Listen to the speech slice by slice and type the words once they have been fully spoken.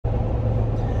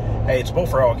Hey, it's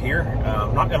Bullfrog here.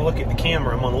 I'm not going to look at the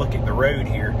camera, I'm going to look at the road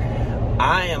here.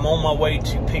 I am on my way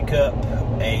to pick up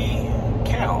a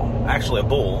cow, actually a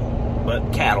bull,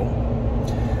 but cattle.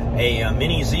 A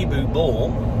min-zebu bull.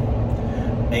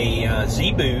 A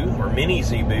zebu, or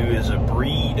min-zebu, is a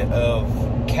breed of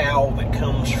cow that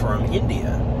comes from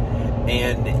India.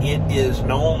 And it is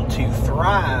known to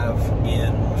thrive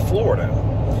in Florida.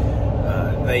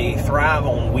 They thrive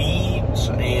on weeds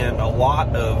and a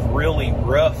lot of really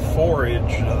rough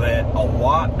forage that a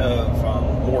lot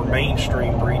of more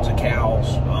mainstream breeds of cows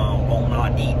will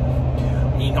not eat.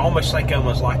 You can almost think of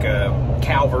them as like a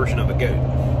cow version of a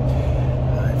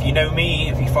goat. If you know me,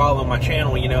 if you follow my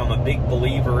channel, you know I'm a big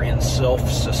believer in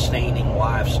self-sustaining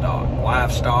livestock.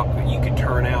 Livestock that you can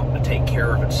turn out to take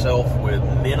care of itself with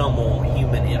minimal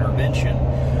human intervention.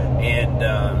 And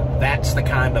that's the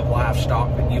kind of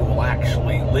livestock that you will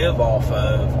actually live off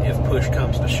of if push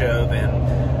comes to shove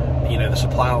and, you know, the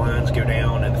supply lines go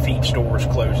down and the feed stores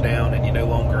close down and you no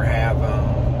longer have,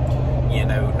 you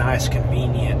know, nice,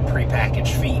 convenient,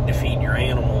 prepackaged feed to feed your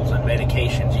animals and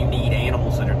medications. You need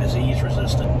animals that are disease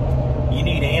resistant. You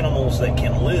need animals that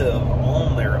can live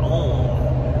on their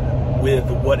own with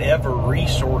whatever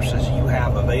resources you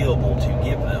have available to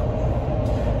give them.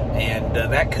 And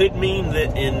that could mean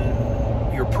that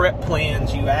in your prep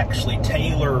plans you actually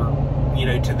tailor, you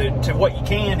know, to what you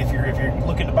can. If you're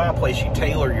looking to buy a place, you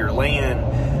tailor your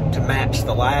land to match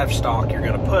the livestock you're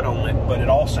going to put on it. But it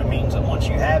also means that once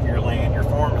you have your land, your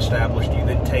farm established, you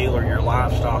then tailor your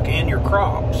livestock and your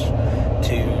crops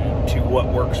to what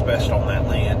works best on that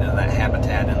land and that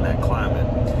habitat and that climate.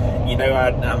 You know,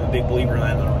 I'm a big believer in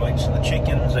that as it relates to the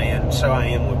chickens, and so I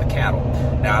am with the cattle.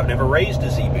 Now, I've never raised a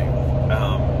zebu.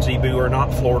 Zebu are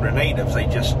not Florida natives.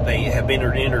 They have been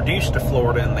introduced to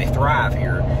Florida and they thrive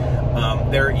here.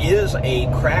 There is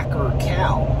a cracker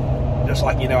cow, just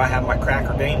like, you know, I have my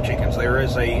cracker dame chickens. There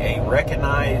is a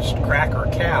recognized cracker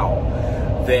cow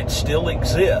that still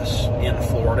exists in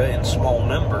Florida in small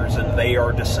numbers, and they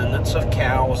are descendants of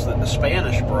cows that the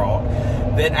Spanish brought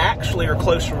that actually are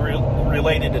closely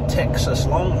related to Texas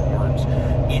Longhorns.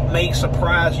 It may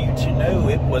surprise you to know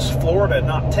it was Florida,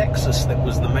 not Texas, that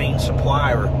was the main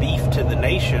supplier of beef to the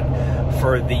nation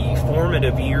for the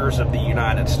formative years of the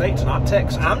United States, not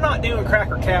Texas. I'm not doing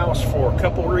cracker cows for a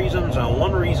couple reasons.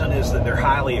 One reason is that they're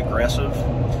highly aggressive,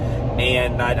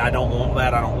 and I don't want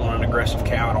that. I don't want an aggressive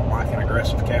cow. I don't like an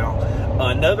aggressive cow.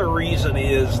 Another reason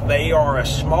is they are a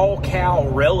small cow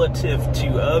relative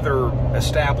to other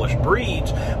established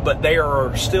breeds, but they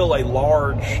are still a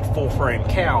large full-frame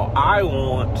cow. I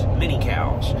want mini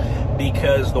cows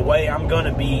because the way I'm going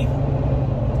to be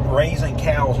raising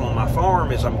cows on my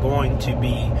farm is I'm going to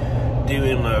be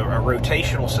doing a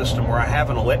rotational system where I have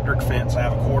an electric fence. I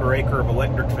have a 1/4 acre of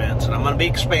electric fence, and I'm going to be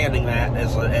expanding that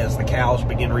as the cows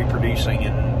begin reproducing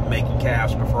and making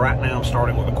calves. But for right now, I'm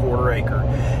starting with a 1/4 acre,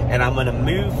 and I'm going to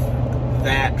move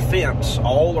that fence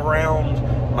all around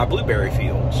my blueberry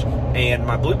fields. And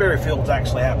my blueberry fields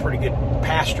actually have pretty good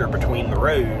pasture between the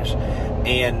rows,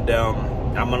 and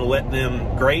I'm going to let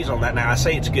them graze on that. Now, I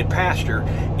say it's good pasture.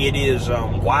 It is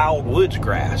wild woods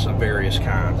grass of various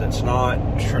kinds. It's not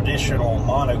traditional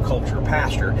monoculture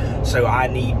pasture. So I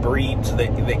need breeds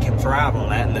that can thrive on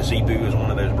that, and the zebu is one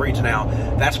of those breeds. Now,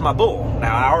 that's my bull.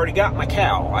 Now, I already got my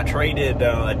cow. I traded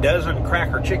a dozen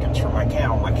cracker chickens for my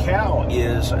cow. My cow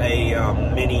is a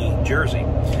mini Jersey.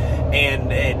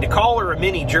 And to call her a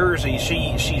mini Jersey,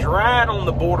 she's right on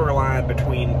the borderline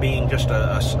between being just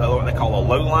what they call a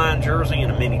low-line Jersey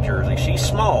and a mini Jersey. She's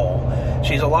small.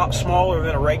 She's a lot smaller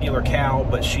than a regular cow,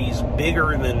 but she's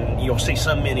bigger than, you'll see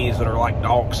some minis that are like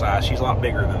dog size. She's a lot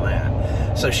bigger than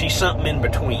that. So she's something in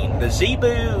between. The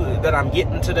zebu that I'm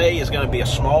getting today is going to be a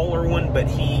smaller one, but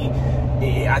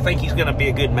I think he's going to be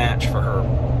a good match for her.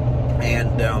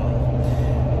 And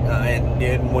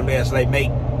as they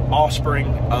make offspring,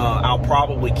 I'll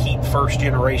probably keep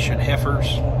first-generation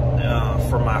heifers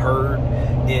for my herd.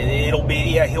 It'll be,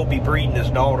 yeah, he'll be breeding his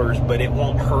daughters, but it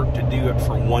won't hurt to do it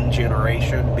for one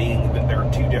generation, being that they're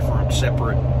two different,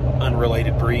 separate,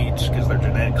 unrelated breeds, because their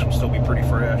genetics will still be pretty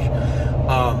fresh.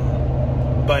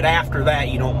 But after that,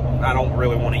 I don't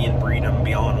really want to inbreed them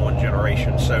beyond one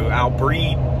generation. So I'll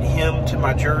breed him to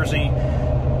my Jersey,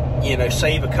 you know,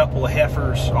 save a couple of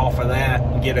heifers off of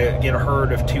that, get a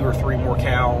herd of 2 or 3 more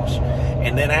cows,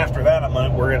 and then after that,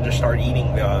 we're gonna just start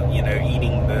eating the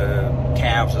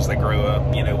calves as they grow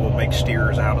up. You know, we'll make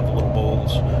steers out of the little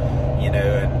bulls, you know,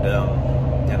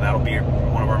 and that'll be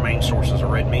one of our main sources of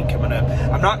red meat coming up.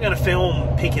 I'm not gonna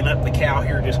film picking up the cow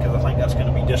here just because I think that's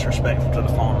gonna be disrespectful to the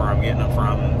farmer I'm getting it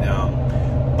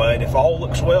from. But if all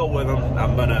looks well with them,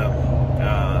 I'm gonna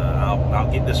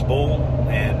I'll get this bull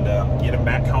and get him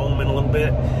back home in a little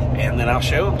bit, and then I'll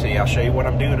show him to you. I'll show you what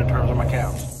I'm doing in terms of my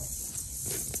cows.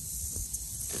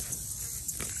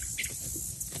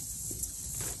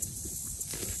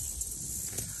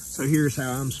 So here's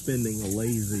how I'm spending a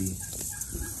lazy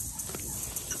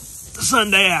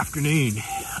Sunday afternoon.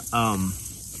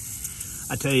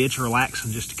 I tell you, it's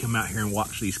relaxing just to come out here and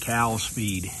watch these cows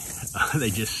feed. They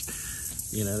just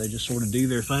sort of do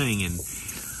their thing, and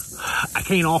I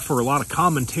can't offer a lot of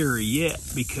commentary yet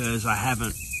because I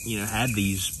haven't, had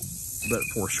these but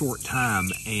for a short time,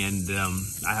 and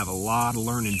I have a lot of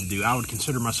learning to do. I would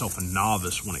consider myself a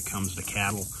novice when it comes to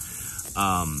cattle.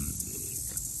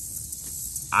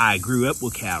 I grew up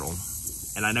with cattle,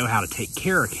 and I know how to take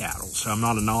care of cattle, so I'm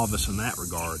not a novice in that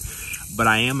regard. But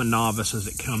I am a novice as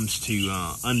it comes to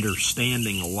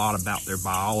understanding a lot about their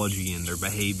biology and their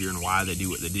behavior and why they do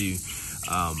what they do.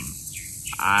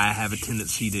 I have a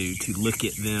tendency to look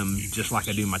at them just like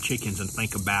I do my chickens and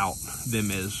think about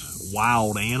them as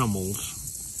wild animals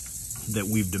that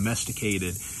we've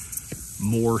domesticated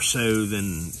more so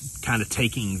than kind of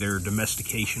taking their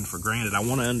domestication for granted. I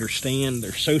want to understand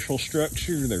their social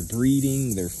structure, their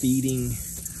breeding, their feeding.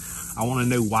 I want to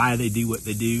know why they do what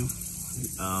they do.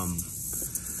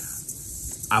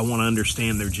 I want to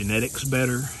understand their genetics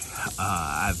better.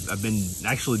 I've been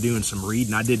actually doing some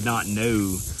reading. I did not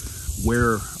know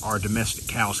where our domestic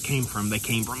cows came from. They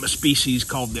came from a species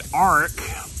called the Auruk,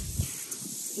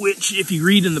 which if you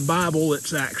read in the Bible,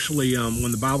 it's actually,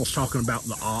 when the Bible's talking about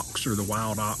the ox or the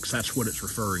wild ox, that's what it's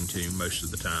referring to most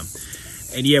of the time.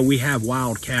 And yeah, we have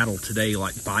wild cattle today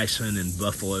like bison and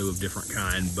buffalo of different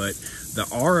kind, but the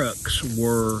Auruks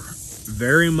were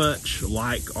very much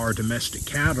like our domestic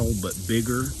cattle, but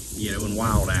bigger, and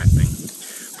wild acting.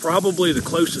 Probably the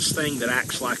closest thing that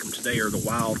acts like them today are the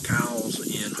wild cows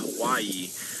in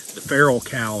Hawaii. The feral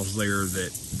cows there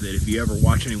that if you ever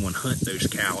watch anyone hunt those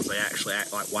cows, they actually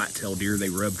act like white-tailed deer. They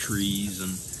rub trees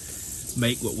and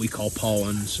make what we call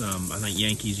pawns. I think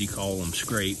Yankees, you call them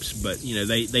scrapes, but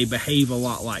they behave a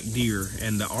lot like deer,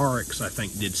 and the Auruks, I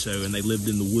think, did so, and they lived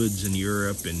in the woods in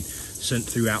Europe and sent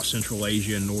throughout Central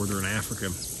Asia and Northern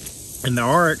Africa. And the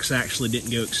Auruks actually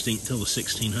didn't go extinct till the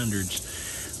 1600s.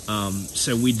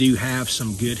 So we do have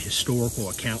some good historical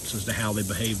accounts as to how they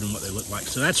behaved and what they looked like.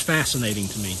 So that's fascinating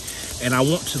to me. And I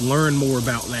want to learn more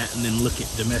about that and then look at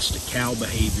domestic cow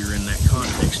behavior in that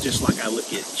context, just like I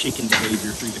look at chicken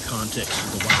behavior through the context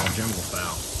of the wild jungle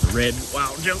fowl, the red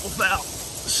wild jungle fowl.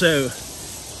 So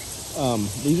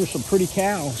these are some pretty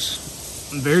cows.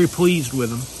 I'm very pleased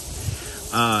with them.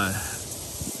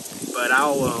 But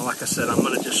I'll, like I said, I'm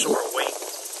going to just sort of wait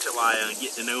till I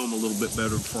get to know them a little bit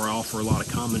better before I offer a lot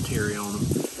of commentary on them.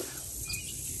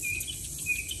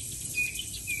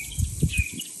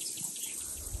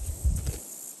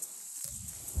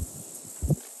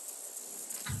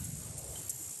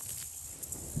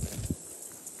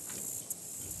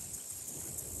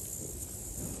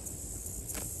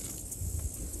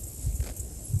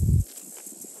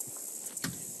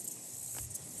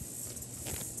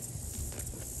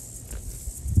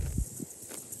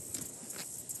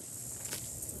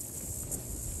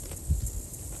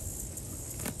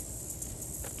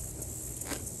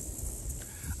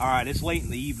 All right, it's late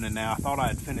in the evening now. I thought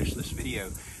I'd finish this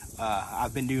video.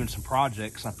 I've been doing some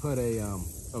projects. I put a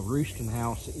roosting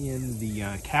house in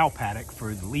the cow paddock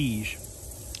for the liege.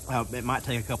 It might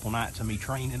take a couple nights of me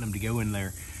training them to go in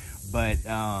there, but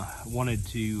wanted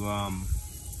to,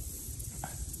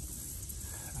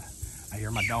 I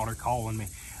hear my daughter calling me.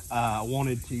 I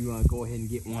wanted to go ahead and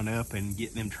get one up and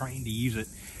get them trained to use it,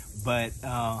 but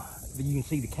you can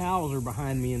see the cows are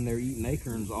behind me and they're eating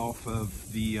acorns off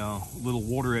of the little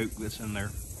water oak that's in there.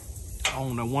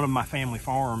 On one of my family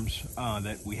farms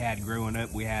that we had growing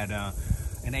up, we had an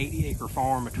 80-acre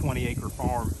farm, a 20-acre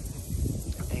farm,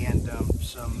 and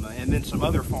then some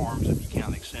other farms if you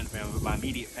count the extended family. But my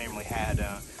immediate family had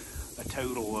a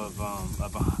total of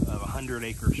 100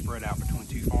 acres spread out between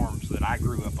two farms that I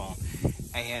grew up on.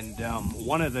 And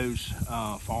one of those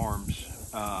farms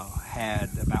had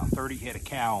about 30 head of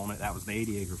cow on it. That was the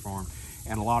 80-acre farm,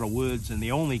 and a lot of woods. And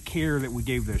the only care that we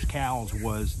gave those cows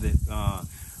was that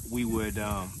we would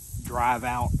drive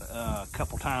out a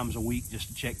couple times a week just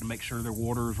to check to make sure their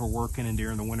waters were working, and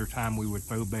during the wintertime we would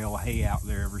throw a bale of hay out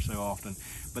there every so often.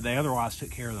 But they otherwise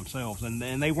took care of themselves, and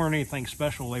they weren't anything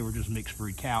special. They were just mixed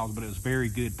breed cows, but it was very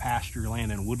good pasture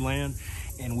land and woodland,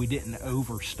 and we didn't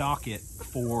overstock it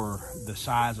for the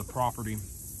size of property,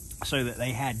 so that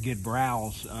they had good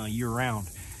browse year round.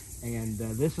 And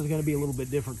this is going to be a little bit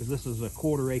different because this is a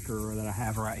 1/4 acre that I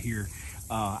have right here.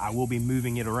 I will be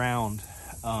moving it around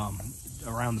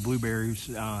around the blueberries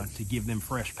to give them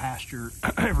fresh pasture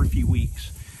every few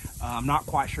weeks. I'm not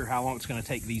quite sure how long it's going to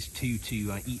take these two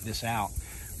to eat this out,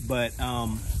 but I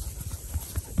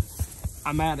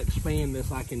might expand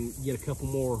this. I can get a couple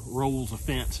more rolls of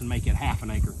fence and make it half an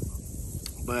acre.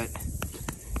 But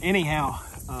anyhow,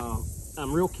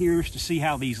 I'm real curious to see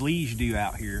how these leaves do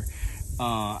out here.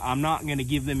 I'm not going to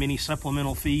give them any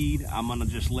supplemental feed. I'm going to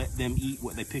just let them eat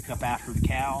what they pick up after the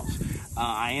cows.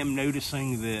 I am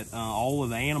noticing that all of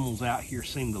the animals out here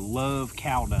seem to love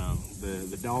cow dung.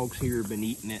 The dogs here have been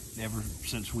eating it ever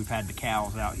since we've had the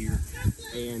cows out here.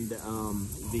 And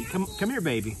come here,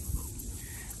 baby.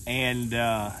 And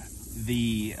the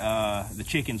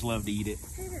chickens love to eat it.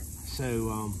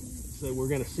 So we're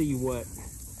going to see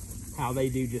how they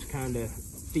do, just kind of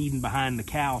feeding behind the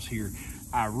cows here.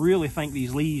 I really think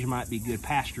these leaves might be good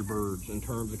pasture birds in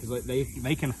terms of, because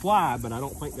they can fly, but I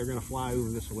don't think they're going to fly over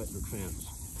this electric fence.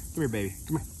 Come here, baby.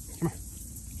 Come here. Come here.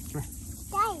 Come here.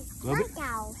 Daddy, my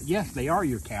cows. Yes, they are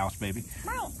your cows, baby.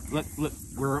 Mine. Look,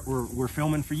 we're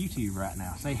filming for YouTube right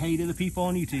now. Say hey to the people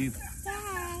on YouTube.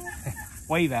 Hey.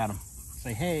 Wave at them.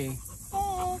 Say hey.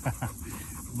 Hey.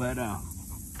 But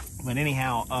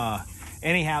anyhow,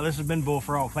 this has been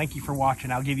Bullfrog. Thank you for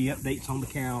watching. I'll give you updates on the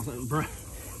cows.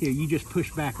 Here, you just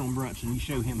push back on Brunson. You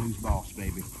show him who's boss,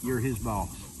 baby. You're his boss.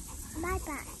 My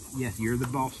boss. Yes, you're the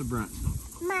boss of Brunson.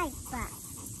 My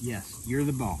boss. Yes, you're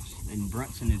the boss, and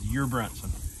Brunson is your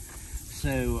Brunson.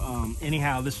 So,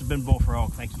 anyhow, this has been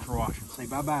Bullfrog. Thank you for watching. Say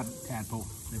bye-bye, Tadpole.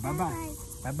 Say bye-bye.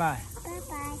 Bye-bye.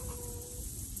 Bye-bye.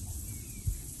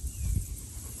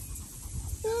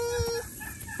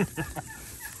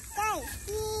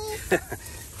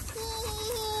 Daddy.